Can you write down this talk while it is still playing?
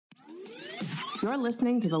You're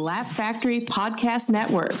listening to the Laugh Factory Podcast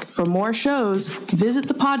Network. For more shows, visit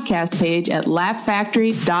the podcast page at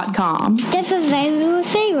laughfactory.com. This is Lulu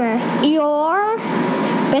Saver. You're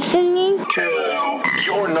listening to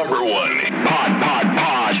your number one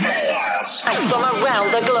podcast from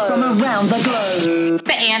around the globe.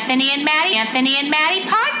 The Anthony and Maddie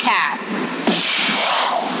podcast.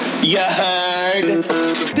 You heard?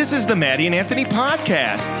 This is the Maddie and Anthony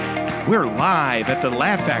podcast. We're live at the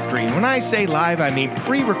Laugh Factory. And when I say live, I mean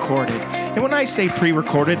pre-recorded. And when I say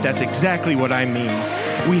pre-recorded, that's exactly what I mean.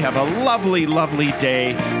 We have a lovely, lovely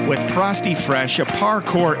day with Frosty Fresh, a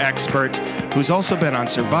parkour expert who's also been on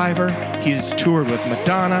Survivor. He's toured with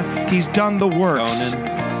Madonna. He's done the works. Conan.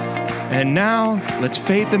 And now, let's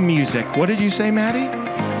fade the music. What did you say, Maddie?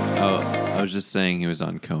 Oh, I was just saying he was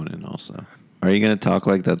on Conan also. Are you going to talk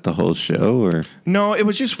like that the whole show, or? No, it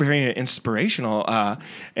was just very inspirational.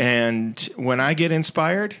 And when I get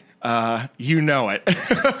inspired, you know it.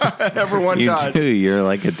 Everyone does. You do. You're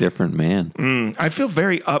like a different man. I feel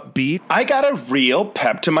very upbeat. I got a real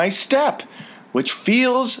pep to my step, which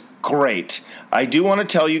feels great. I do want to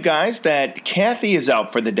tell you guys that Kathy is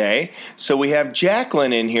out for the day, so we have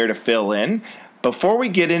Jacqueline in here to fill in. Before we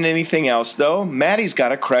get into anything else, though, Maddie's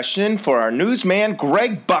got a question for our newsman,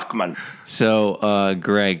 Greg Buckman. So,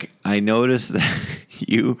 Greg, I noticed that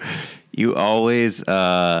you always,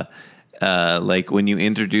 like when you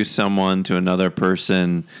introduce someone to another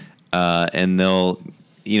person, and they'll,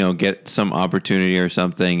 get some opportunity or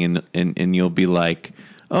something, and you'll be like,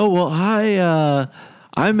 oh, well, hi,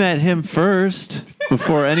 I met him first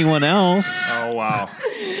before anyone else. Oh, wow.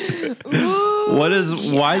 Why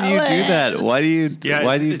do you do that? Why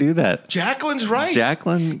do you do that? Jacqueline's right.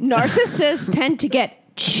 Jacqueline? Narcissists tend to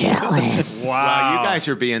get jealous. Wow, you guys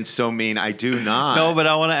are being so mean. I do not. No, but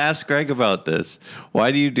I want to ask Greg about this.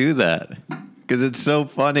 Why do you do that? Because it's so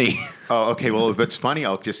funny. Oh, okay. Well, if it's funny,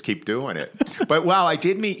 I'll just keep doing it. But wow, I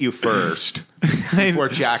did meet you first before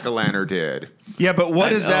Jack-o'-lantern did. Yeah, but what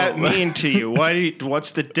does that mean to you?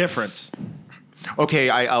 What's the difference? Okay,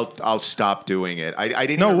 I'll stop doing it. I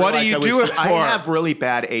didn't. No, even what do realize you do it for? I have really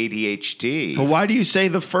bad ADHD. But why do you say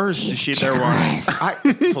the first? Is she there one?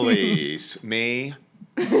 Please, me.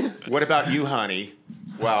 What about you, honey?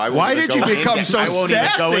 Wow, why did you become so I won't even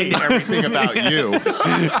go sassy? into everything about you.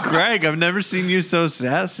 Greg, I've never seen you so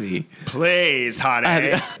sassy. Please,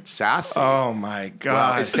 honey. Sassy. Oh my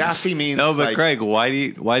God. Well, sassy means No, but like, Greg, why do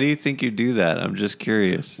you think you do that? I'm just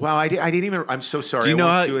curious. Well, I didn't even. I'm so sorry. You know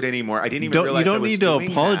I won't how- do it anymore. I didn't even realize You don't I was need to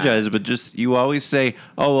doing apologize, that. but just you always say,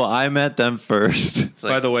 "Oh, well, I met them first." It's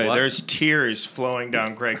like, By the way, what? there's tears flowing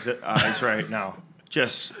down Greg's eyes right now.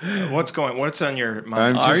 Just what's on your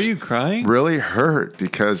mind? Are you crying? Really hurt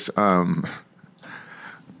because I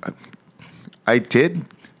did.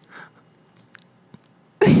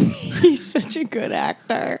 He's such a good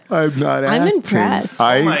actor. I'm not acting. I'm impressed.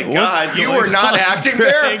 Oh my God, you were not acting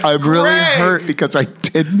there. I'm really Greg! hurt because I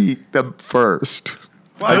did meet them first.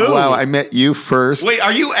 Who? Wow, I met you first. Wait,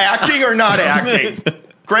 are you acting or not acting?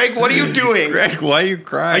 Greg, what are you doing? Greg, why are you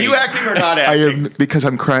crying? Are you acting or not I acting? am because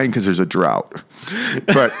I'm crying because there's a drought.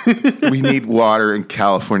 But we need water in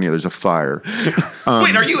California. There's a fire.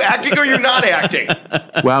 Wait, are you acting or you're not acting?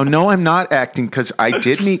 Well, no, I'm not acting because I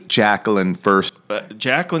did meet Jacqueline first.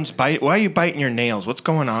 Jacqueline's bite. Why are you biting your nails? What's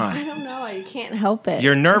going I on? don't know. You can't help it.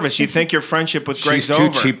 You're nervous. You think your friendship with Greg's She's too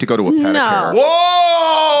over. cheap to go to a pedicure. No.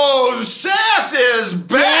 Whoa! Sass is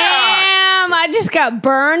back! Damn! I just got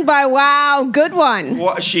burned by wow. Good one.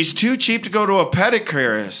 What? She's too cheap to go to a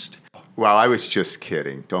pedicurist. Well, I was just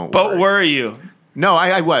kidding. Don't But worry. were you? No,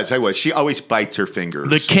 I was. She always bites her fingers.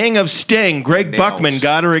 The king of Sting, Greg Nails. Buckman,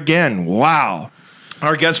 got her again. Wow.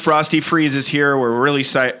 Our guest Frosty Freeze is here. We're really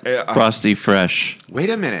Frosty Fresh? Wait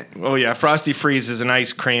a minute. Oh yeah, Frosty Freeze is an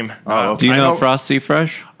ice cream. Oh, Do you I know hope- Frosty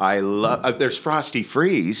Fresh? I love. There's Frosty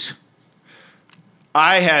Freeze.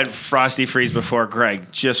 I had Frosty Freeze before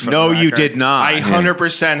Greg. Just for No, the you record. did not. I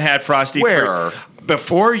 100% had Frosty Where? Freeze.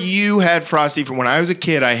 Before you had Frosty Freeze, when I was a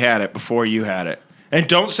kid, I had it before you had it. And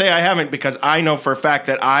don't say I haven't, because I know for a fact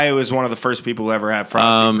that I was one of the first people who ever had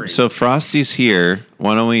Frosty Freeze. So Frosty's here.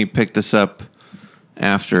 Why don't we pick this up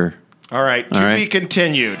after? All right, to All right. be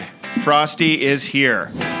continued. Frosty is here.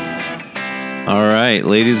 All right,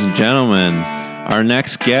 ladies and gentlemen, our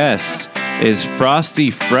next guest is Frosty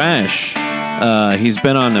Fresh. He's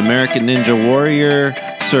been on American Ninja Warrior,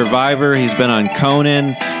 Survivor. He's been on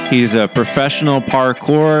Conan. He's a professional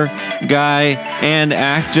parkour guy and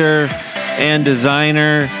actor and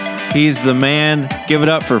designer. He's the man. Give it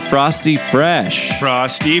up for Frosty Fresh.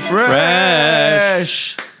 Frosty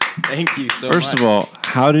Fresh. Thank you so First much. of all,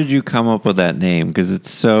 how did you come up with that name? Because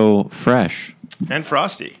it's so fresh And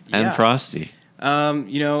Frosty. and frosty.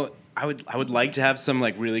 I would like to have some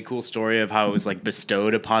like really cool story of how it was like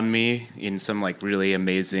bestowed upon me in some like really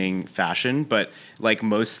amazing fashion. But like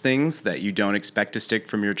most things that you don't expect to stick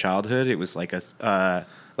from your childhood, it was like a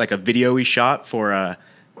video we shot for a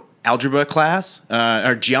algebra class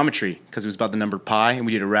or geometry because it was about the number pi, and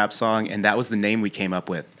we did a rap song, and that was the name we came up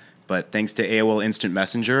with. But thanks to AOL Instant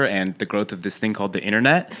Messenger and the growth of this thing called the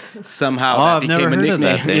internet, somehow that became a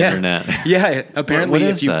nickname. The internet. Yeah, apparently what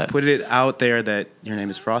if you that? put it out there that your name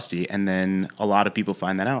is Frosty, and then a lot of people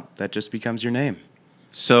find that out, that just becomes your name.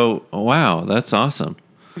 So, wow, that's awesome.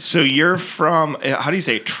 So you're from, how do you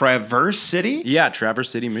say, Traverse City? Yeah, Traverse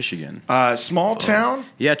City, Michigan. Small town?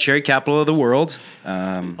 Yeah, cherry capital of the world.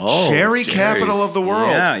 Cherry capital of the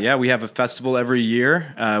world. Yeah, we have a festival every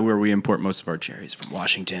year where we import most of our cherries from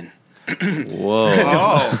Washington.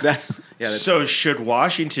 Whoa. That's so should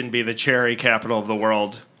Washington be the cherry capital of the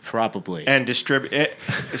world? Probably. And distribute it.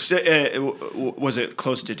 Was it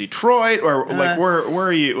close to Detroit, or like where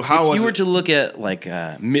are you? How was you were it? to look at like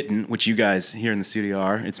Mitten, which you guys here in the studio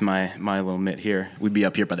are? It's my little mitt here. We'd be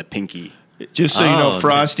up here by the pinky. Just so you know,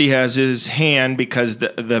 Frosty has his hand because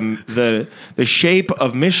the shape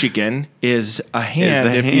of Michigan is a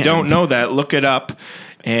hand. If you don't know that, look it up.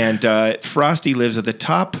 And Frosty lives at the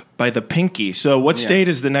top by the pinky. So what state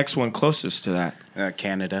is the next one closest to that?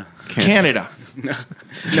 Canada. Canada. No,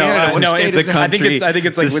 it's a country. I think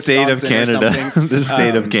it's like the Wisconsin state of Canada. or something. The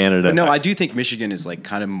state of Canada. But no, I do think Michigan is like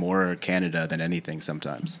kind of more Canada than anything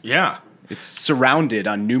sometimes. Yeah. It's surrounded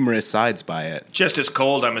on numerous sides by it. Just as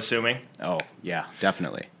cold, I'm assuming. Oh, yeah,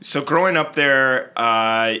 definitely. So growing up there,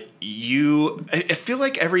 I feel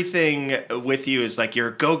like everything with you is like you're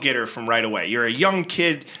a go-getter from right away. You're a young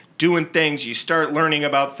kid doing things. You start learning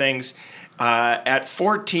about things. At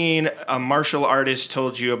 14, a martial artist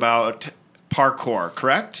told you about parkour,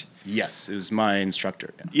 correct? Yes, it was my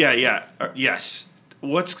instructor. Yeah. Yes.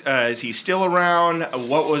 Is he still around?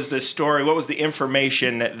 What was the story? What was the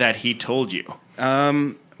information that he told you?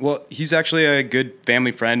 Well, he's actually a good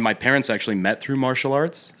family friend. My parents actually met through martial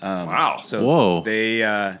arts. Wow. So Whoa. they,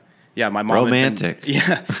 my mom. Romantic.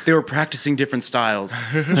 They were practicing different styles.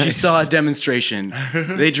 She saw a demonstration.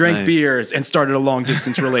 They drank beers and started a long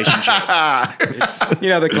distance relationship. It's,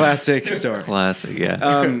 the classic story. Classic,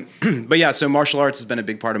 yeah. But yeah, so martial arts has been a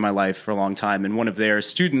big part of my life for a long time. And one of their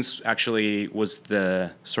students actually was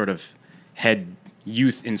the sort of head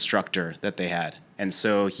youth instructor that they had. And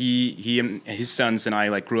so he and his sons and I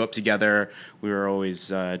like grew up together. We were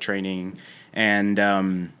always training.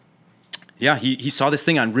 And he saw this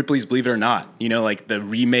thing on Ripley's Believe It or Not. Like the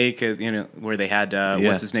remake, where they had,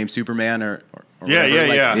 what's his name, Superman or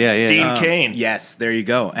Yeah. Dean Cain. Yes, there you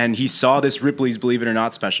go. And he saw this Ripley's Believe It or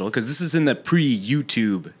Not special, because this is in the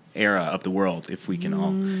pre-YouTube era of the world, if we can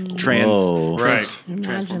all transfer back in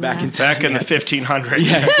time. Back in the 1500s.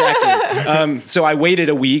 Yeah, exactly. So I waited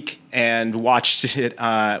a week and watched it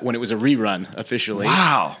when it was a rerun officially.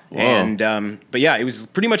 Wow. And but yeah, it was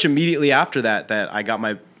pretty much immediately after that I got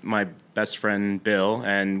my best friend Bill,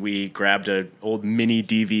 and we grabbed an old mini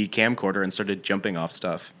DV camcorder and started jumping off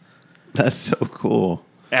stuff. That's so cool.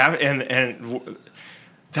 And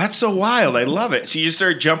that's so wild. I love it. So you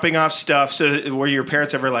started jumping off stuff. So were your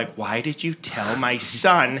parents ever like, why did you tell my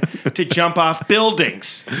son to jump off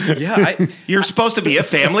buildings? Yeah. You're supposed to be a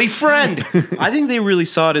family friend. I think they really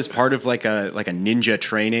saw it as part of like a ninja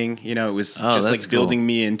training. It was just like building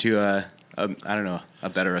me into a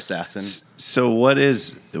better assassin. So what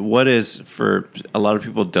is for a lot of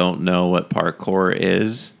people don't know what parkour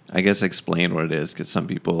is? I guess explain what it is, because some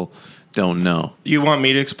people don't know. You want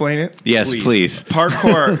me to explain it? Yes, please.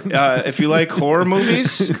 Parkour. If you like horror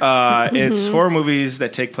movies, it's horror movies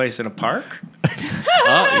that take place in a park. Let's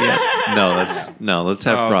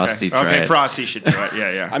have Frosty try it. Okay, Frosty should try it.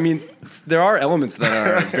 Yeah. I mean, there are elements that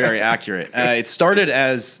are very accurate. It started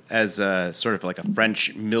as a sort of like a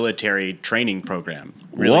French military training program.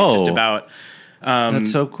 Really, just about.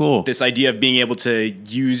 That's so cool. This idea of being able to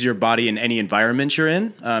use your body in any environment you're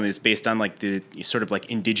in is based on like the sort of like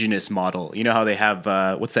indigenous model. You know how they have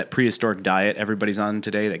what's that prehistoric diet everybody's on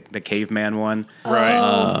today, the caveman one?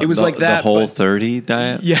 Right. It was like that. The Whole30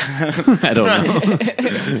 diet? Yeah. I don't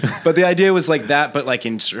know. But the idea was like that, but like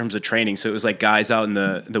in terms of training. So it was like guys out in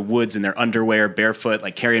the woods in their underwear, barefoot,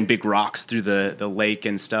 like carrying big rocks through the lake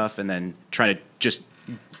and stuff, and then trying to just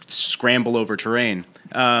scramble over terrain.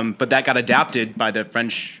 But that got adapted by the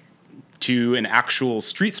French to an actual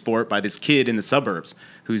street sport by this kid in the suburbs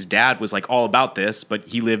whose dad was like all about this, but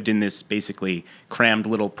he lived in this basically crammed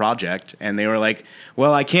little project. And they were like,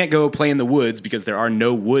 well, I can't go play in the woods because there are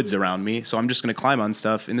no woods around me. So I'm just going to climb on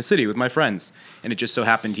stuff in the city with my friends. And it just so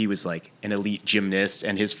happened he was like an elite gymnast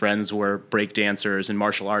and his friends were break dancers and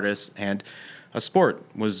martial artists, and a sport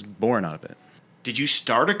was born out of it. Did you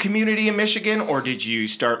start a community in Michigan, or did you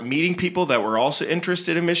start meeting people that were also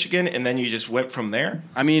interested in Michigan, and then you just went from there?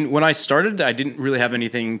 I mean, when I started, I didn't really have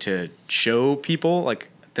anything to show people. Like,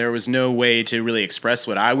 there was no way to really express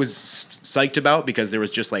what I was psyched about, because there was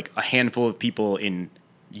just like a handful of people in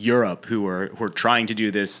Europe who were trying to do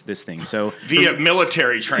this thing. So via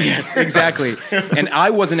military training. Yes, exactly. And I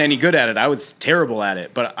wasn't any good at it. I was terrible at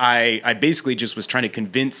it. But I basically just was trying to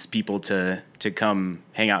convince people to come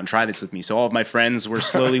hang out and try this with me. So all of my friends were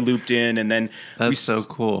slowly looped in, and then that's so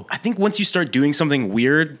cool. I think once you start doing something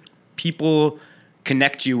weird, people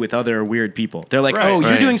connect you with other weird people. They're like, oh,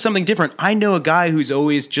 you're doing something different. I know a guy who's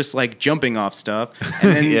always just like jumping off stuff.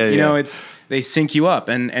 And then, you know, they sync you up.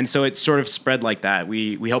 And so it sort of spread like that.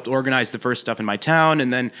 We helped organize the first stuff in my town,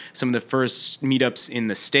 and then some of the first meetups in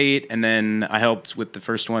the state. And then I helped with the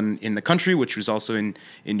first one in the country, which was also in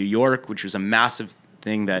New York, which was a massive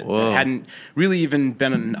thing that hadn't really even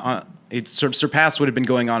been it sort of surpassed what had been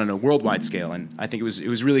going on a worldwide scale, and I think it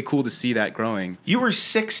was really cool to see that growing. You were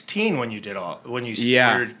 16 when you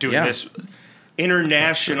were doing this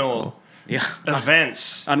international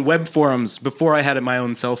events on web forums before I had my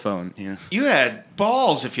own cell phone. Yeah. You had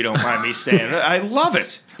balls, if you don't mind me saying. I love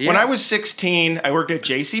it. Yeah. When I was 16, I worked at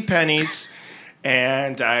JCPenney's,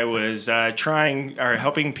 and I was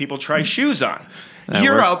helping people try shoes on.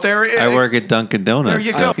 Out there. I work at Dunkin' Donuts. There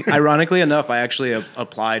you go. Ironically enough, I actually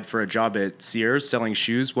applied for a job at Sears selling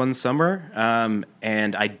shoes one summer,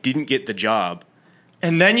 and I didn't get the job.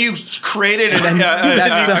 And then you created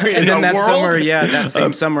that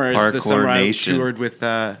same summer is the summer I toured with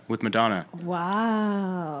Madonna.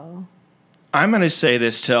 Wow. I'm going to say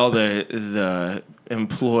this to all the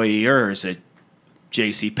employers at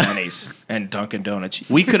JCPenney's and Dunkin' Donuts.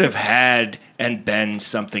 We could have had and been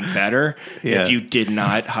something better if you did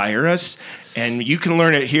not hire us. And you can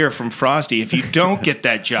learn it here from Frosty. If you don't get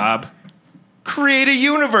that job, create a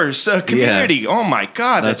universe, a community. Yeah. Oh my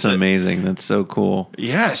God. That's amazing. That's so cool.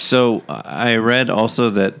 Yes. So I read also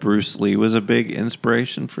that Bruce Lee was a big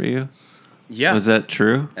inspiration for you. Yeah. Was that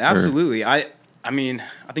true? Absolutely. I mean,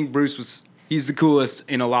 I think Bruce he's the coolest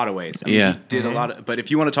in a lot of ways. I mean, he did a lot of, but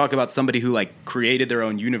if you want to talk about somebody who like created their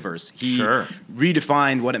own universe, he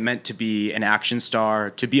redefined what it meant to be an action star,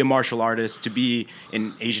 to be a martial artist, to be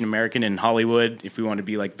an Asian American in Hollywood, if we want to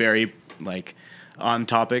be like very like on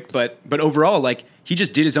topic, but overall, like he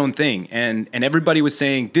just did his own thing, and everybody was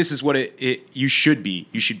saying this is what you should be.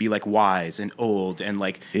 You should be like wise and old and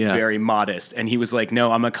like very modest. And he was like,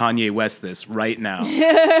 no, I'm a Kanye West this right now. You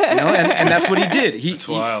know? And that's what he did. That's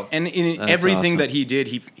wild. And in everything that he did,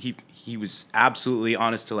 he was absolutely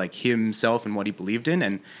honest to like himself and what he believed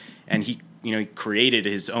in, and he he created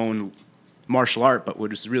his own martial art, but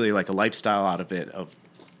was really like a lifestyle out of it of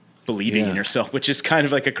believing in yourself, which is kind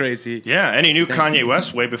of like a crazy. Yeah, and he knew Kanye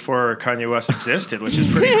West way before Kanye West existed, which is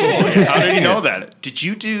pretty cool. How did he know that? Did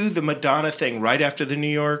you do the Madonna thing right after the New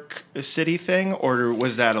York City thing, or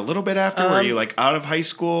was that a little bit after? Were you like out of high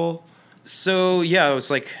school? So yeah, I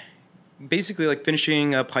was like basically like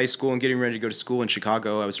finishing up high school and getting ready to go to school in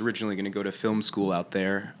Chicago. I was originally going to go to film school out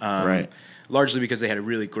there, largely because they had a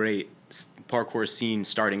really great parkour scene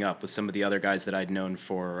starting up with some of the other guys that I'd known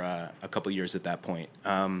for a couple years at that point.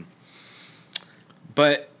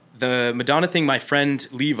 But the Madonna thing, my friend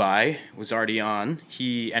Levi was already on.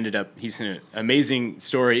 He's an amazing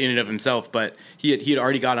story in and of himself, but he had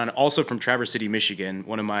already got on, also from Traverse City, Michigan.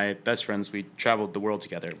 One of my best friends, we traveled the world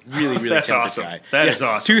together. Really, really That's talented awesome. guy. That is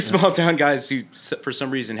awesome. Two small town guys who, for some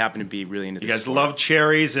reason, happen to be really into this. You guys sport. love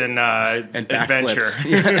cherries and adventure.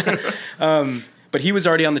 But he was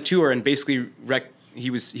already on the tour, and basically he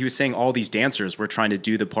was saying all these dancers were trying to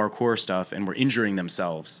do the parkour stuff and were injuring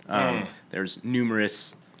themselves. There's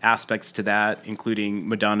numerous aspects to that, including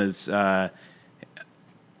Madonna's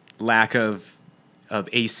lack of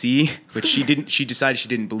AC, which she decided she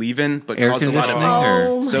didn't believe in, but caused a lot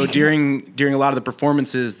of. So during a lot of the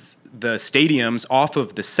performances, the stadiums off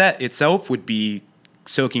of the set itself would be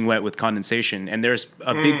soaking wet with condensation, and there's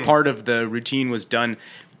a big part of the routine was done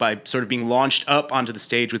by sort of being launched up onto the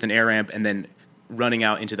stage with an air ramp and then running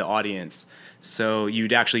out into the audience. So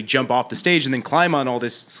you'd actually jump off the stage and then climb on all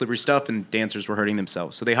this slippery stuff, and dancers were hurting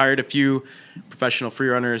themselves. So they hired a few professional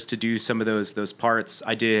freerunners to do some of those parts.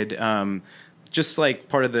 I did just like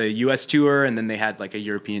part of the U.S. tour, and then they had like a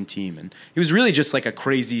European team, and it was really just like a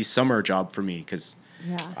crazy summer job for me because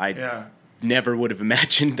I never would have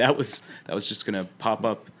imagined that was just gonna pop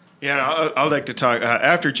up. Yeah, I'd like to talk.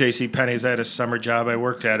 After J.C. Penney's, I had a summer job. I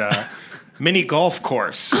worked at a mini golf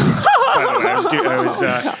course. I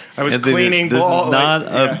was cleaning this ball. Is not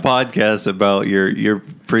a podcast about your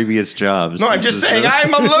previous jobs. No, I'm just saying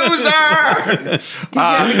I'm a loser. Did you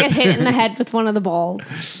ever get hit in the head with one of the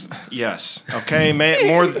balls? Yes. Okay.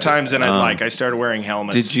 More times than I'd like. I started wearing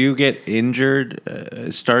helmets. Did you get injured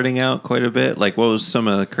starting out quite a bit? Like, what was some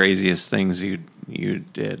of the craziest things you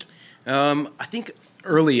did? I think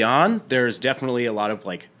early on, there's definitely a lot of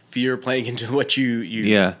like fear playing into what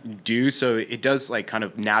you do. So it does like kind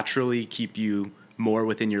of naturally keep you more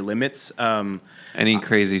within your limits. Any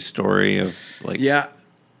crazy story of like? Yeah,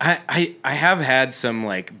 I have had some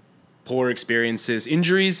like poor experiences.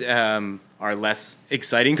 Injuries are less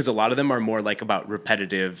exciting because a lot of them are more like about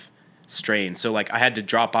repetitive strain. So like I had to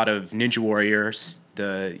drop out of Ninja Warrior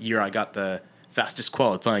the year I got the fastest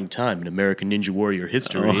qualifying time in American Ninja Warrior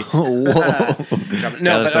history. Whoa.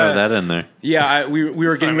 Gotta throw that in there. Yeah, we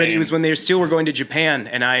were getting ready. It was when they still were going to Japan,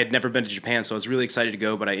 and I had never been to Japan, so I was really excited to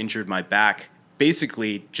go, but I injured my back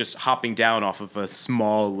basically just hopping down off of a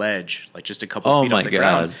small ledge, like just a couple feet off the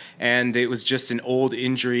ground. And it was just an old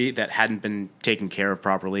injury that hadn't been taken care of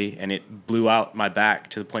properly, and it blew out my back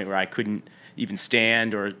to the point where I couldn't even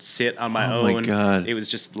stand or sit on my own. My God. It was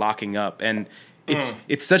just locking up. And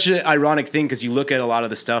it's such an ironic thing because you look at a lot of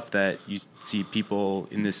the stuff that you see people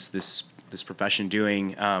in this profession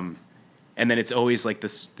doing, and then it's always like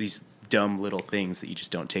these dumb little things that you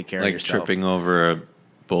just don't take care of yourself. Like tripping over a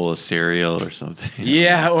bowl of cereal or something.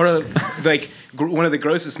 Yeah, or like one of the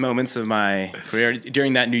grossest moments of my career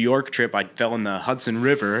during that New York trip, I fell in the Hudson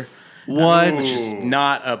River. What? Which is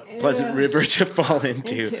not a pleasant river to fall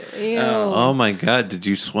into. Oh my God! Did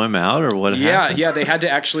you swim out or what happened? Yeah. They had to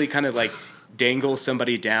actually kind of like dangle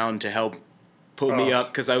somebody down to help pull me up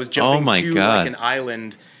because I was jumping to like an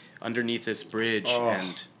island underneath this bridge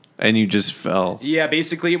and you just fell. Yeah,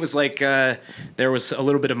 basically it was like there was a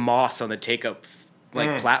little bit of moss on the take-up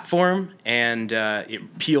platform, and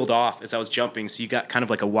it peeled off as I was jumping, so you got kind of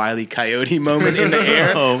like a Wile E. Coyote moment in the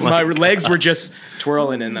air. My legs were just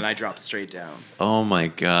twirling, and then I dropped straight down. Oh my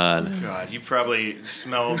God. God, you probably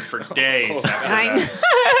smelled for days after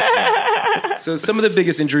that. So some of the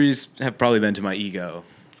biggest injuries have probably been to my ego.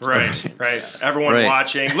 Right. Everyone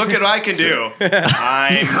watching, look at what I can do.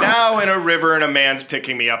 I'm now in a river, and a man's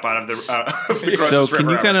picking me up out of the grossest So river can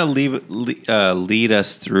you kind of lead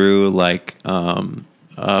us through like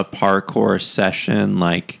a parkour session,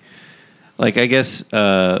 like I guess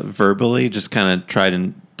verbally, just kind of try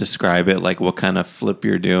to describe it, like what kind of flip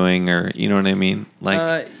you're doing, or you know what I mean?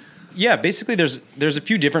 Like, yeah, basically there's a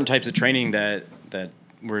few different types of training that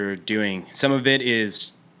we're doing. Some of it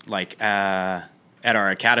is like at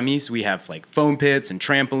our academies, we have like foam pits and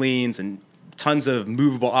trampolines and tons of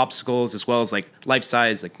movable obstacles, as well as like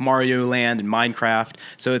life-size like Mario Land and Minecraft.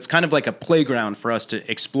 So it's kind of like a playground for us to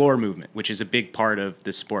explore movement, which is a big part of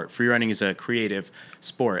this sport. Freerunning is a creative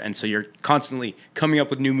sport, and so you're constantly coming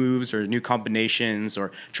up with new moves or new combinations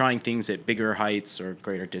or trying things at bigger heights or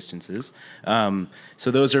greater distances.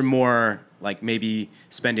 So those are more like maybe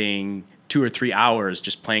spending 2 or 3 hours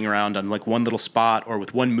just playing around on like one little spot or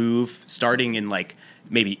with one move, starting in like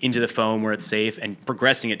maybe into the foam where it's safe and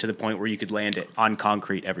progressing it to the point where you could land it on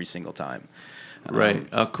concrete every single time. Right.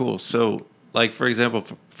 Oh, cool. So like, for example,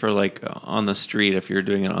 for like on the street, if you're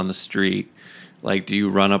doing it on the street, like, do you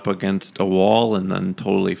run up against a wall and then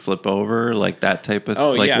totally flip over, like that type of?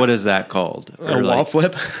 What is that called? Wall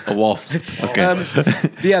flip. A wall flip. Okay.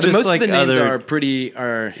 Yeah, most of the names are pretty.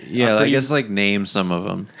 I guess like name some of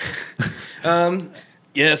them.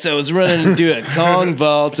 Yes, I was running to do a Kong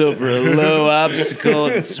vault over a low obstacle.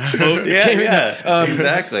 And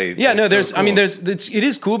exactly. Yeah, no, there's. So cool. I mean, it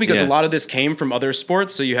is cool because a lot of this came from other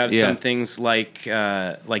sports. So you have some things like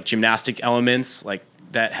gymnastic elements, like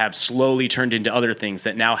that have slowly turned into other things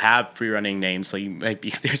that now have freerunning names. So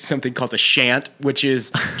there's something called a shant, which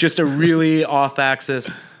is just a really off-axis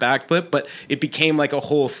backflip, but it became like a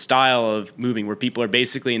whole style of moving where people are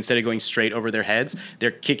basically, instead of going straight over their heads,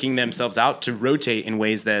 they're kicking themselves out to rotate in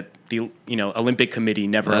ways that the Olympic Committee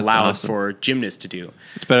never allowed for gymnasts to do.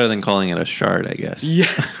 It's better than calling it a shard, I guess.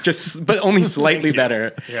 Yes, but only slightly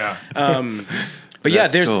better. Yeah.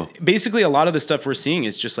 But there's basically a lot of the stuff we're seeing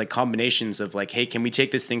is just like combinations of like, hey, can we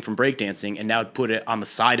take this thing from breakdancing and now put it on the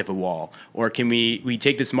side of a wall? Or can we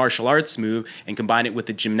take this martial arts move and combine it with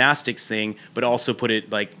the gymnastics thing, but also put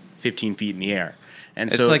it like 15 feet in the air? And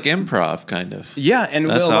It's so like improv, kind of. yeah, and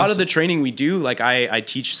That's a lot of awesome. the training we do, like I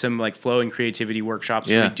teach some like flow and creativity workshops.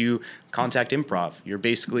 Yeah. Where we do contact improv. You're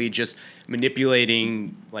basically just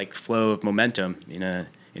manipulating like flow of momentum in a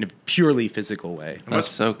purely physical way. That's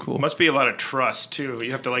so cool. Must be a lot of trust too.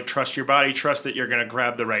 You have to like trust your body, trust that you're going to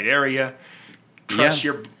grab the right area, trust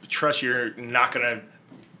you're not going to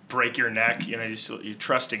break your neck. You know, you're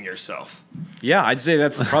trusting yourself. Yeah, I'd say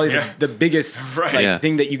that's probably the biggest Right. like, Yeah.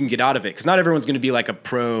 thing that you can get out of it. Because not everyone's going to be like a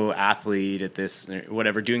pro athlete at this or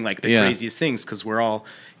whatever, doing like the Yeah. craziest things. Because we're all,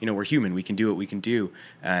 we're human. We can do what we can do.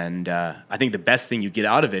 And I think the best thing you get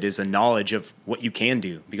out of it is a knowledge of what you can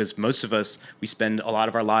do. Because most of us, we spend a lot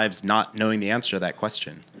of our lives not knowing the answer to that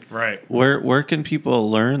question. Right. Where can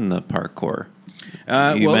people learn the parkour?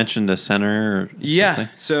 You well- mentioned a center. Or Yeah.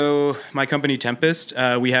 something? So my company Tempest,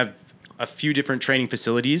 we have a few different training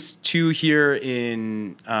facilities. 2 here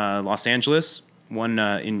in Los Angeles, one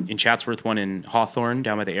in Chatsworth, one in Hawthorne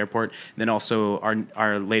down by the airport, and then also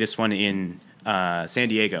our latest one in San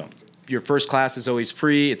Diego. Your first class is always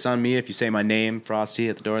free. It's on me if you say my name, Frosty,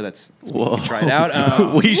 at the door. That's Whoa. try it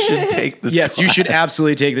out. We should take this. Yes, you should class.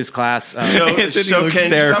 absolutely take this class. So looks can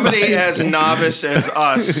terrified. somebody as novice as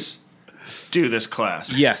us do this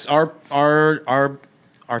class? Yes, our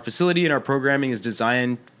facility and our programming is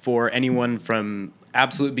designed for anyone from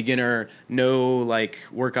absolute beginner, no like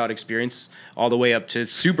workout experience, all the way up to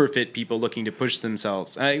super fit people looking to push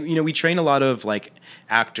themselves. We train a lot of like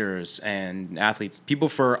actors and athletes, people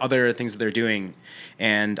for other things that they're doing,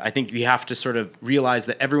 and I think you have to sort of realize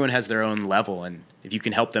that everyone has their own level, and if you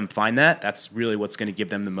can help them find that, that's really what's going to give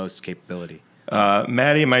them the most capability.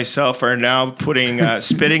 Maddie and myself are now putting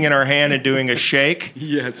spitting in our hand and doing a shake.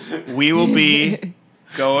 Yes, We will be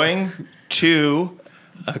going to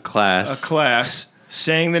A class. a class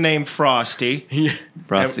saying the name Frosty.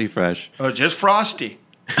 Frosty Fresh. Oh, just Frosty.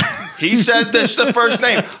 He said this the first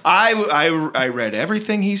name. I read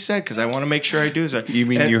everything he said because I want to make sure I do this. You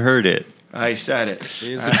mean And you heard it? I said it.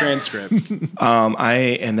 here's a transcript.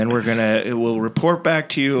 And then we'll report back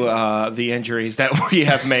to you the injuries that we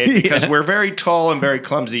have made because we're very tall and very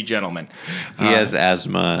clumsy gentlemen. He has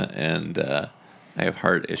asthma and I have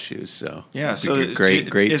heart issues, so Yeah, it'd be so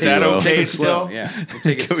great. is that duo. okay Slow, still? yeah, we'll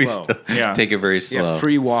take it Can we slow. still Yeah. take it very slow. Yeah,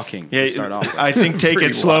 free walking Yeah, to start off with. I think take Free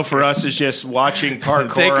it slow walk. for us is just watching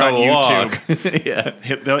parkour Take a on YouTube. walk.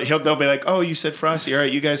 Yeah. They'll be like, oh, you said Frosty. All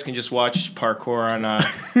right, you guys can just watch parkour on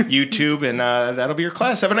YouTube, and that'll be your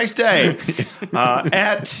class. Have a nice day.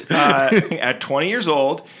 At 20 years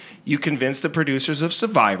old, you convince the producers of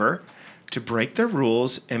Survivor to break their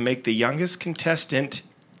rules and make the youngest contestant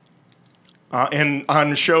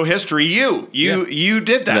on show history. You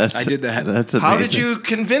did that. I did that. That's amazing. How did you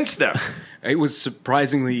convince them? It was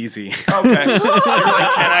surprisingly easy. Okay. You're like,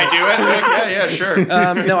 can I do it? Like, yeah, sure.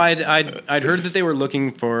 No, I'd heard that they were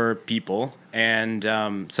looking for people, and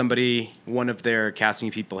one of their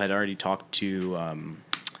casting people had already talked to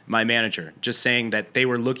my manager, just saying that they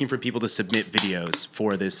were looking for people to submit videos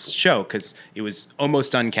for this show because it was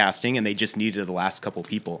almost done casting, and they just needed the last couple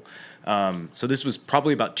people. So this was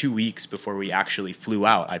probably about 2 weeks before we actually flew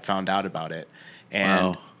out. I found out about it, and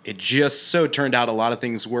Wow. it just so turned out a lot of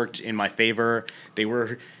things worked in my favor. They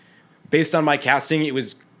were, based on my casting, it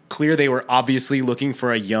was clear they were obviously looking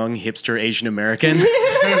for a young hipster Asian American.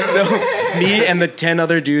 So me and the 10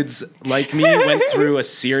 other dudes like me went through a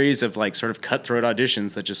series of like sort of cutthroat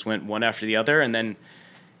auditions that just went one after the other, and then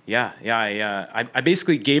I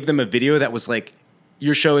basically gave them a video that was like,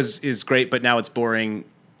 your show is great, but now it's boring.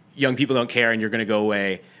 Young people don't care, and you're going to go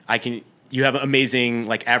away. You have amazing,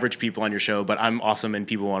 like, average people on your show, but I'm awesome, and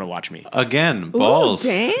people want to watch me. Again, balls.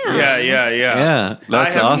 Damn. Yeah. Yeah,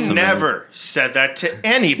 that's I have awesome. never said that to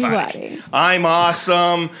anybody. Right. I'm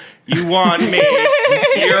awesome. You want me.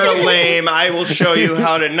 You're lame. I will show you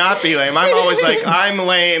how to not be lame. I'm always like, I'm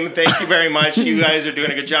lame. Thank you very much. You guys are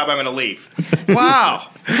doing a good job. I'm going to leave. Wow.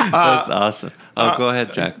 That's awesome. Go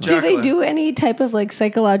ahead, Jack. Do they do any type of like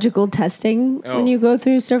psychological testing when you go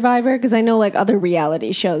through Survivor? Because I know like other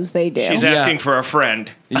reality shows they do. She's asking for a friend.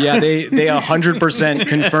 Yeah, they 100%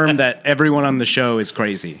 confirm that everyone on the show is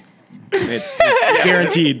crazy. It's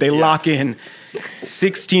guaranteed. They lock in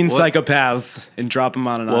 16 psychopaths and drop them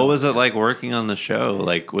on an What island. was it like working on the show?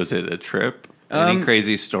 Like, was it a trip? Any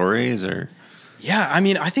crazy stories or? Yeah, I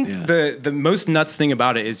mean, I think the most nuts thing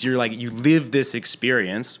about it is you live this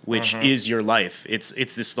experience, which is your life. It's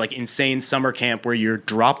this like insane summer camp where you're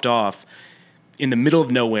dropped off in the middle of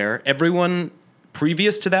nowhere. Everyone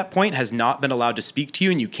previous to that point has not been allowed to speak to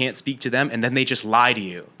you, and you can't speak to them, and then they just lie to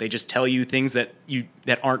you. They just tell you things that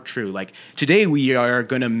aren't true. Like, today we are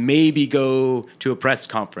going to maybe go to a press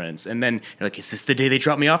conference, and then you're like, is this the day they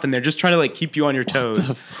drop me off? And they're just trying to like keep you on your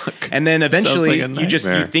toes. And then eventually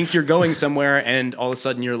you think you're going somewhere, and all of a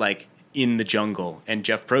sudden you're like in the jungle, and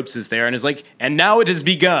Jeff Probst is there and is like, and now it has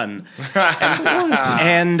begun.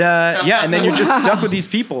 and then you're just stuck with these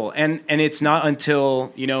people, and it's not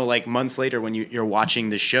until, you know, like months later when you're watching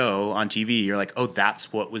the show on TV, you're like, oh,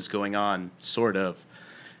 that's what was going on, sort of,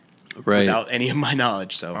 right, without any of my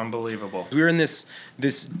knowledge. So unbelievable. We were in this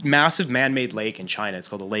massive man-made lake in China. It's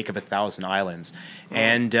called the Lake of 1,000 Islands,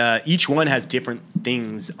 and each one has different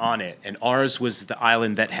things on it, and ours was the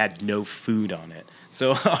island that had no food on it.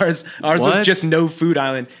 So ours was just no food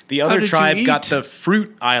island. The other tribe got the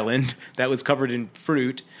fruit island that was covered in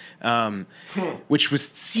fruit, which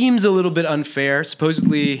seems a little bit unfair.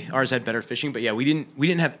 Supposedly ours had better fishing, but yeah, we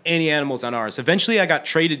didn't have any animals on ours. Eventually I got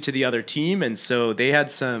traded to the other team, and so they had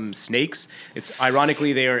some snakes. It's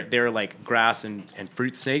ironically they're like grass and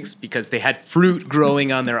fruit snakes because they had fruit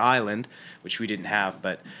growing on their island, which we didn't have.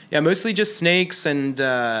 But yeah, mostly just snakes and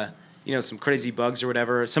you know, some crazy bugs or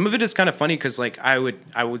whatever. Some of it is kind of funny because like I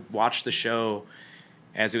would watch the show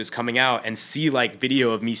as it was coming out and see like video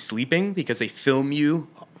of me sleeping because they film you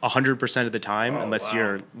 100% of the time unless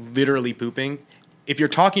you're literally pooping. If you're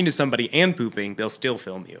talking to somebody and pooping, they'll still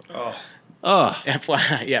film you.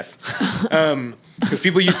 FYI, yes. Because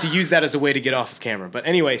people used to use that as a way to get off of camera. But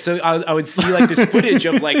anyway, so I would see like this footage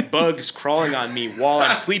of like bugs crawling on me while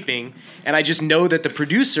I'm sleeping, and I just know that the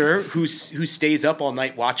producer who stays up all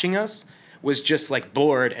night watching us was just like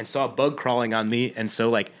bored and saw a bug crawling on me, and so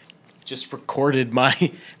like just recorded my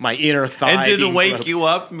inner thigh. And didn't wake you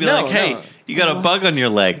up and be like, hey, you got a bug on your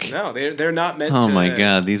leg. No, they're not meant to. Oh my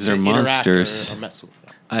God, these are monsters. Or mess with them.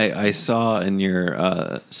 I saw in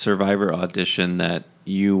your Survivor audition that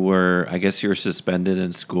you were suspended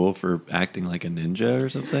in school for acting like a ninja or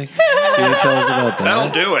something. Can you tell us about that? That'll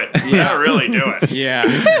do it. That'll really do it. Yeah.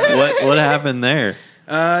 What happened there?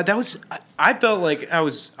 I felt like I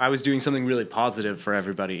was doing something really positive for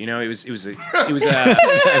everybody. You know, it was one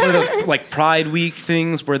of those like Pride Week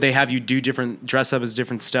things where they have you dress up as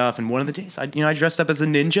different stuff. And one of the days, I dressed up as a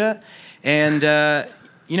ninja, and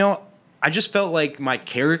I just felt like my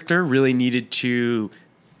character really needed to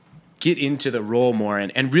get into the role more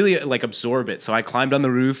and really like absorb it. So I climbed on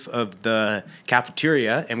the roof of the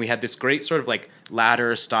cafeteria, and we had this great sort of like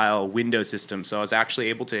ladder style window system. So I was actually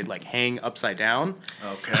able to like hang upside down.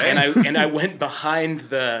 Okay. And I went behind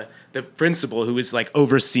the principal who was like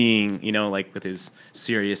overseeing, you know, like with his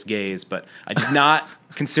serious gaze. But I did not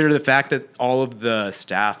consider the fact that all of the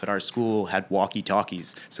staff at our school had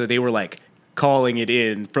walkie-talkies. So they were like calling it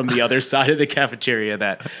in from the other side of the cafeteria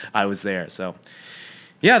that I was there. So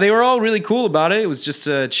yeah, they were all really cool about it. It was just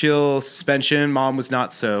a chill suspension. Mom was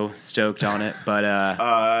not so stoked on it,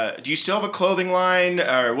 but do you still have a clothing line,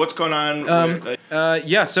 or what's going on?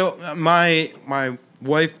 Yeah. So my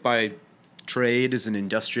wife by trade is an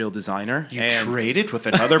industrial designer. You traded with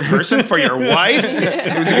another person for your wife?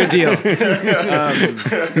 It was a good deal.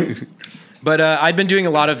 But I'd been doing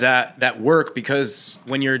a lot of that work because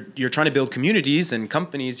when you're trying to build communities and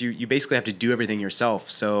companies, you basically have to do everything yourself.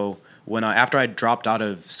 So after I dropped out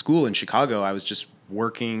of school in Chicago, I was just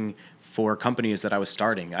working for companies that I was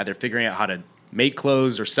starting, either figuring out how to make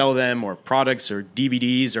clothes or sell them or products or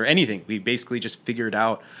DVDs or anything. We basically just figured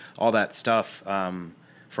out all that stuff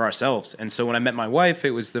for ourselves. And so when I met my wife,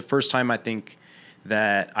 it was the first time I think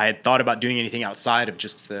that I had thought about doing anything outside of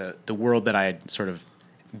just the world that I had sort of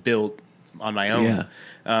built on my own.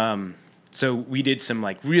 Yeah. So we did some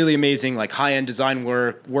like really amazing like high-end design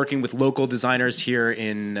work, working with local designers here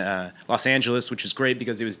in Los Angeles, which was great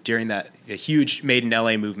because it was during that huge Made in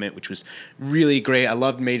LA movement, which was really great. I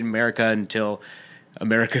loved Made in America until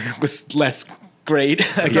America was less great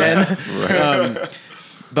again. Yeah, right.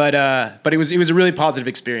 But it was a really positive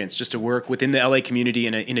experience just to work within the LA community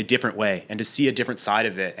in a different way and to see a different side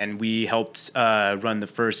of it. And we helped run the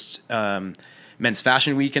first Men's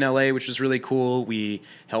Fashion Week in LA, which was really cool. We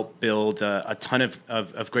helped build a ton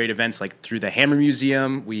of great events, like through the Hammer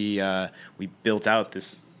Museum. We built out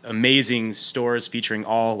this amazing stores featuring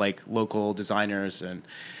all like local designers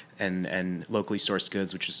and locally sourced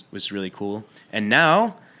goods, which was really cool. And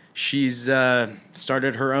now she's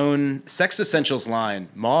started her own sex essentials line,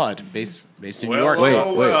 Maud, based in New York. Wait,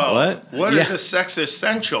 what? What is a sex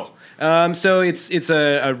essential? So it's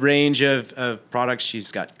a range of products.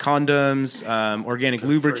 She's got condoms, organic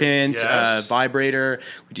lubricant, yes. Vibrator.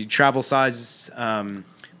 We do travel sizes,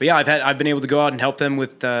 But yeah, I've been able to go out and help them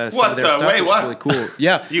with some What of their the- stuff. wait, which what? is really cool.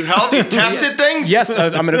 Yeah. You tested things? Yes,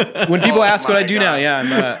 I'm gonna. When people ask what I do now, yeah,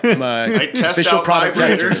 I'm I a test official out product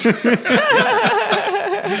vibrators. tester.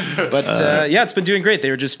 But yeah, it's been doing great. They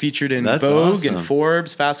were just featured in That's Vogue awesome. and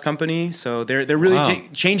Forbes, Fast Company. So they're really Wow.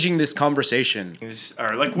 changing this conversation.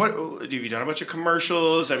 Or like, what have you done? A bunch of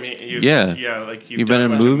commercials? I mean, You've done been a in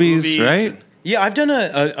bunch of movies, right? Yeah, I've done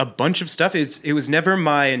a bunch of stuff. It was never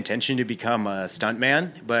my intention to become a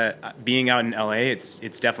stuntman, but being out in LA, it's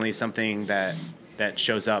definitely something that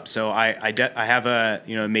shows up. So I have a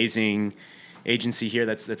amazing agency here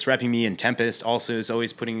that's repping me, and Tempest also is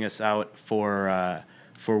always putting us out for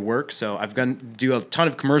work. So I've do a ton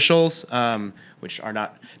of commercials, which are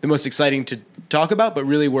not the most exciting to talk about, but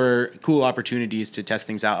really were cool opportunities to test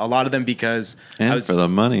things out. A lot of them because And for the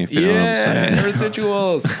money, if you know what I'm saying.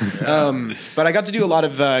 residuals. But I got to do a lot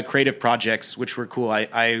of creative projects, which were cool.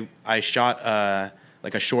 I shot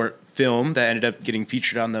like a short film that ended up getting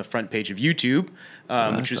featured on the front page of YouTube,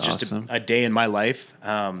 which was just awesome. a day in my life.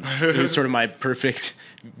 It was sort of my perfect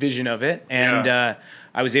vision of it. And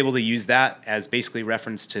I was able to use that as basically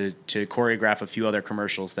reference to choreograph a few other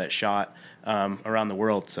commercials that shot around the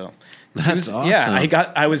world. So That's awesome.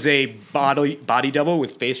 Yeah, I was a body double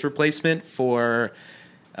with face replacement for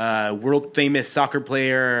world famous soccer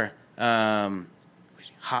player Javi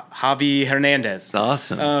Hernandez.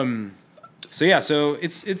 Awesome. So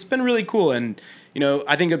it's been really cool, and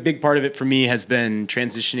I think a big part of it for me has been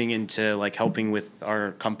transitioning into like helping with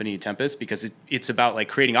our company Tempest, because it's about like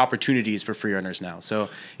creating opportunities for free runners now. So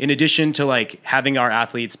in addition to like having our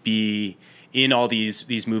athletes be in all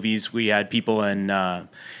these movies, we had people in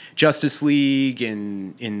Justice League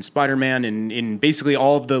and in Spider-Man and in basically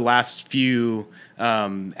all of the last few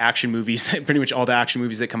action movies, pretty much all the action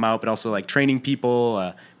movies that come out, but also like training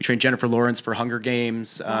people. We trained Jennifer Lawrence for Hunger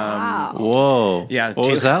Games. Wow. Whoa. Yeah.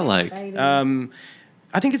 What was that like?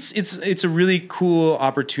 I think it's a really cool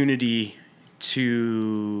opportunity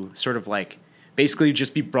to sort of like basically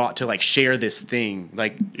just be brought to like share this thing,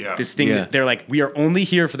 this thing that they're like, we are only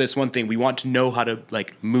here for this one thing. We want to know how to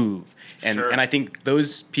like move. And I think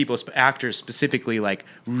those people, actors specifically, like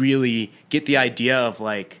really get the idea of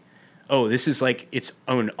like, oh, this is like its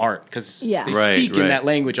own art, because they speak in that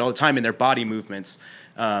language all the time in their body movements.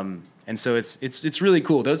 And so it's really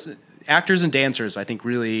cool. Those actors and dancers, I think,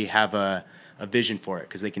 really have a vision for it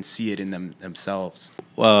because they can see it in themselves.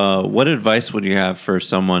 What advice would you have for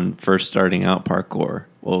someone first starting out parkour?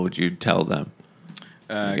 What would you tell them?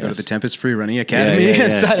 Go to the Tempest Free Running Academy.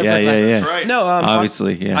 Yeah. That's right. No,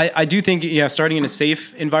 obviously, yeah. I do think starting in a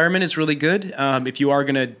safe environment is really good. If you are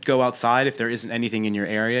going to go outside, if there isn't anything in your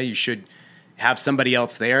area, you should have somebody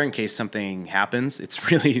else there in case something happens.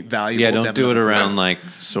 It's really valuable. Yeah, to don't have do it another around like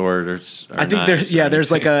sword or I think knives or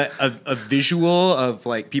there's like anything. a visual of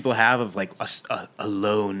like people have of like a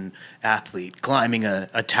lone athlete climbing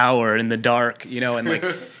a tower in the dark, and like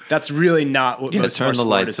that's really not what most turn of the our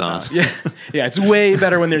sport lights is on. about. Yeah, it's way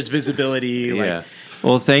better when there's visibility. Yeah.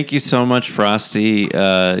 Well, thank you so much, Frosty.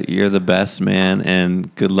 You're the best, man,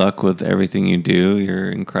 and good luck with everything you do.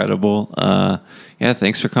 You're incredible.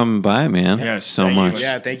 Thanks for coming by, man. Yes, so thank you. much.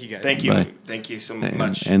 Yeah, thank you guys. Thank you. Bye. Thank you so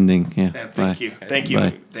much. Ending. Yeah. Yeah, Bye. thank you. Thank you.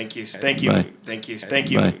 Bye. Thank you. Thank you. Bye. Thank you.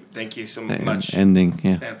 Thank you. Bye. Thank you so much. Ending.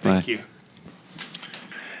 Yeah. Yeah, Bye. thank you.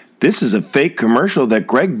 This is a fake commercial that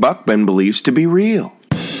Greg Buckman believes to be real.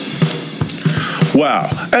 Wow,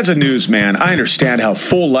 as a newsman, I understand how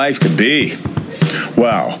full life can be.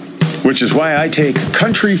 Wow. Which is why I take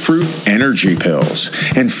Country Fruit Energy Pills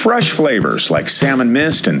and fresh flavors like Salmon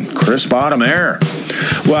Mist and Crisp Autumn Air.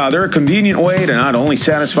 Wow, they're a convenient way to not only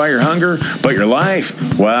satisfy your hunger, but your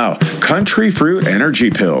life. Wow, Country Fruit Energy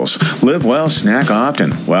Pills. Live well, snack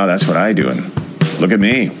often. Wow, that's what I do. And look at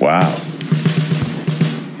me. Wow.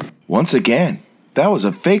 Once again, that was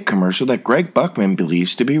a fake commercial that Greg Buckman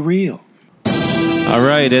believes to be real. All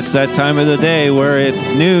right, it's that time of the day where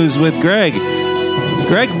it's news with Greg.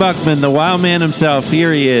 Greg Buckman, the wild man himself.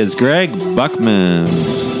 Here he is, Greg Buckman.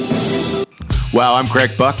 Wow, I'm Greg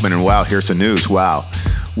Buckman, and wow, here's the news. Wow,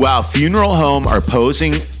 funeral home are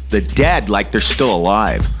posing the dead like they're still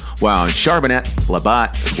alive. Wow, in Charbonnet,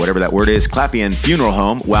 Labatt, whatever that word is, Clapian Funeral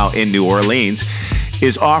Home, in New Orleans,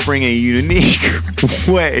 is offering a unique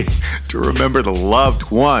way to remember the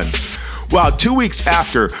loved ones. Wow, 2 weeks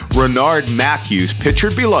after Renard Matthews,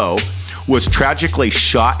 pictured below, was tragically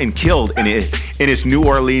shot and killed in his New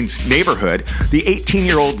Orleans neighborhood, the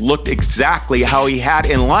 18-year-old looked exactly how he had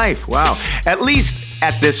in life. Wow. At least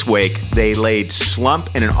at this wake, they laid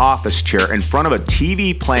slump in an office chair in front of a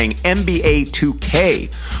TV playing NBA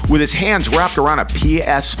 2K with his hands wrapped around a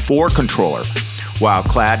PS4 controller. Wow,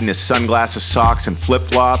 clad in his sunglasses, socks, and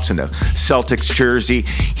flip-flops and a Celtics jersey.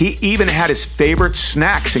 He even had his favorite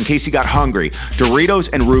snacks in case he got hungry,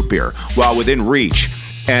 Doritos and root beer, while within reach,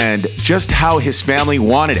 and just how his family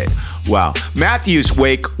wanted it. Wow. Matthew's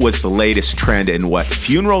wake was the latest trend in what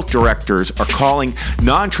funeral directors are calling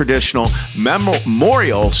non-traditional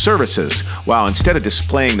memorial services. Wow, instead of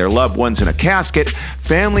displaying their loved ones in a casket,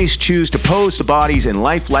 families choose to pose the bodies in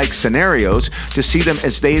lifelike scenarios to see them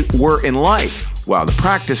as they were in life. Wow, the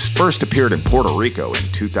practice first appeared in Puerto Rico in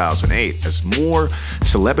 2008 as more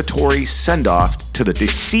celebratory send-off to the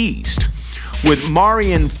deceased. With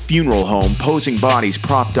Marian Funeral Home posing bodies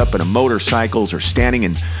propped up in motorcycles or standing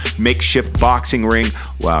in makeshift boxing ring,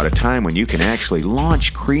 wow, at a time when you can actually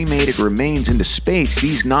launch cremated remains into space,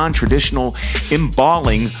 these non-traditional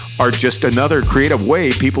embalming are just another creative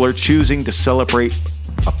way people are choosing to celebrate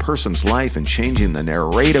a person's life and changing the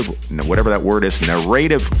narrative, whatever that word is.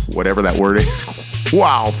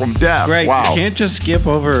 Wow, from death. Greg, wow. You can't just skip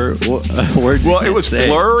over words. Well, it was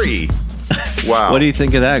blurry. Wow. What do you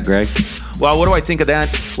think of that, Greg? Well, what do I think of that?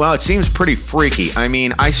 Well, it seems pretty freaky. I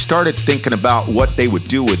mean, I started thinking about what they would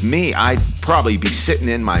do with me. I'd probably be sitting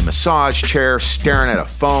in my massage chair, staring at a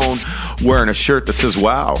phone, wearing a shirt that says,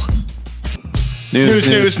 wow. News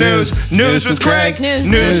with Greg. News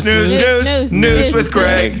with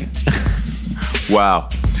Greg. Wow.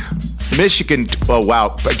 Michigan, oh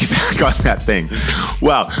wow, get back on that thing.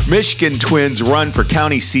 Wow, Michigan twins run for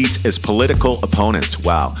county seats as political opponents.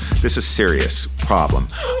 Wow, this is a serious problem.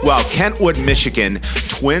 Wow, Kentwood, Michigan,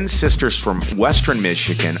 twin sisters from Western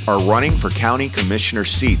Michigan are running for county commissioner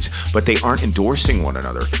seats, but they aren't endorsing one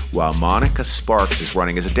another. While Monica Sparks is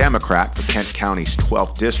running as a Democrat for Kent County's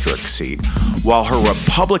 12th district seat, while her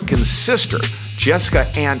Republican sister, Jessica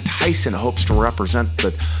Ann Tyson, hopes to represent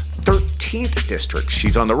the 13th district.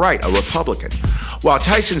 She's on the right, a Republican. While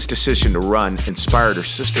Tyson's decision to run inspired her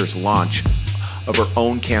sister's launch of her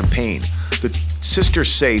own campaign, the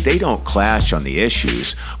sisters say they don't clash on the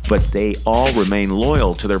issues, but they all remain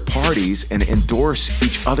loyal to their parties and endorse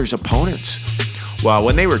each other's opponents. While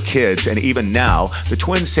when they were kids, and even now, the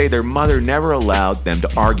twins say their mother never allowed them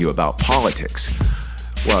to argue about politics.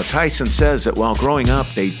 While Tyson says that while growing up,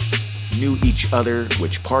 they knew each other,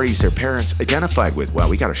 which parties their parents identified with. Wow,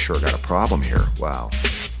 we sure got a problem here. Wow.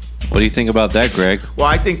 What do you think about that, Greg? Well,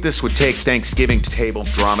 I think this would take Thanksgiving table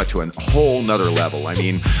drama to a whole nother level. I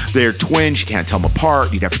mean, they're twins. You can't tell them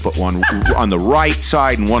apart. You'd have to put one on the right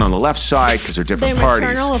side and one on the left side because they're different parties. They're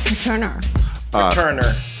maternal or paterner?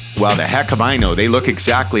 Paterner. Well, the heck am I know. They look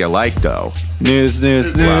exactly alike, though. News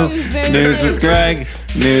with Greg.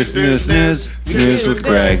 News with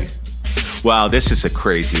Greg. Wow, this is a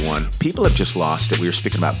crazy one. People have just lost it. We were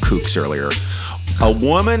speaking about kooks earlier. A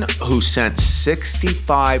woman who sent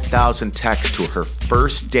 65,000 texts to her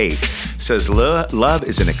first date says love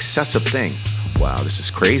is an excessive thing. Wow, this is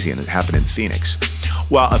crazy, and it happened in Phoenix.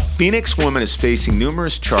 Well, a Phoenix woman is facing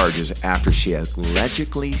numerous charges after she has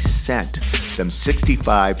allegedly sent them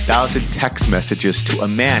 65,000 text messages to a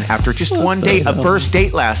man after just one date, a first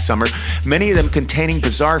date last summer, many of them containing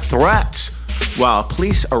bizarre threats. Wow,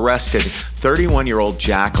 police arrested 31-year-old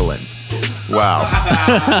Jacqueline. Wow.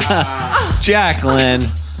 Jacqueline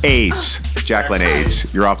AIDS.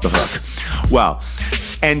 You're off the hook. Wow.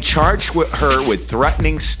 And charged her with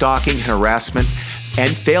threatening, stalking, harassment,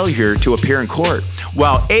 and failure to appear in court.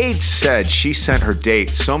 While AIDS said she sent her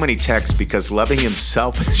date so many texts because loving him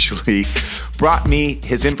selfishly brought me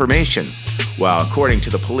his information. Well, according to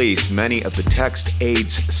the police, many of the texts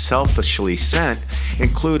AIDS selfishly sent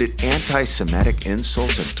included anti-Semitic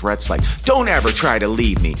insults and threats like, "Don't ever try to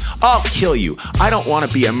leave me. I'll kill you. I don't want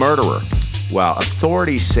to be a murderer." Well,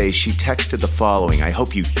 authorities say she texted the following: "I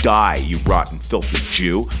hope you die, you rotten, filthy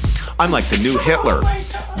Jew. I'm like the new Hitler.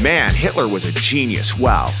 Man, Hitler was a genius.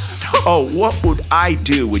 Wow. Oh, what would I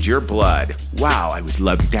do with your blood? Wow, I would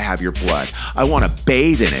love to have your blood. I want to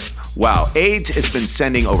bathe in it." Wow, AIDS has been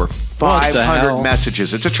sending over 500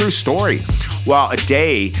 messages. It's a true story. Wow, a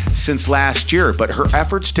day since last year, but her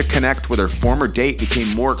efforts to connect with her former date became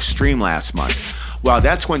more extreme last month. Wow,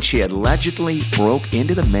 that's when she allegedly broke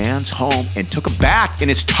into the man's home and took a bath in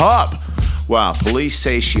his tub. Wow, police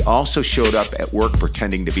say she also showed up at work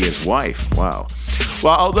pretending to be his wife. Wow.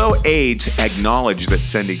 Well, although AIDS acknowledged that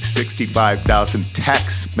sending 65,000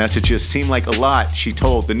 text messages seemed like a lot, she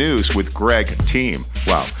told the News with Greg team.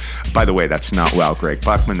 Wow. By the way, that's not Greg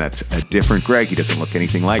Buckman. That's a different Greg. He doesn't look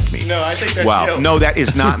anything like me. No, I think that's wow. you. No, that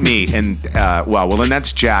is not me. And well, then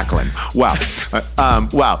that's Jacqueline. Wow.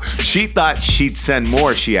 Wow. She thought she'd send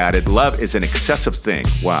more. She added, "Love is an excessive thing."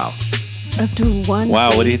 Wow. Up to one.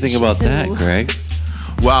 Wow. What do you think about that, Greg?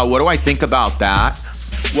 Wow. What do I think about that?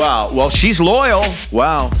 Wow. Well, she's loyal.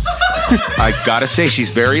 Wow. I gotta say,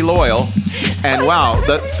 she's very loyal. And wow,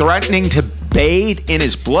 the threatening to bathe in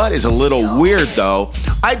his blood is a little weird, though.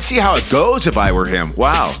 I'd see how it goes if I were him.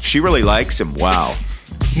 Wow. She really likes him. Wow.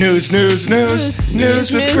 News with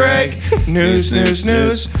Greg. News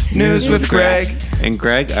with Greg. And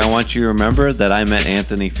Greg, I want you to remember that I met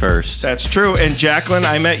Anthony first. That's true. And Jacqueline,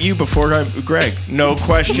 I met you before Greg. No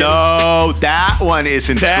question. No, that one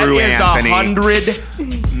isn't true, Anthony. That is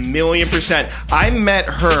 100,000,000%. I met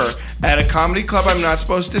her at a comedy club I'm not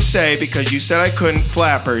supposed to say because you said I couldn't,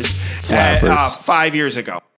 Flappers. 5 years ago.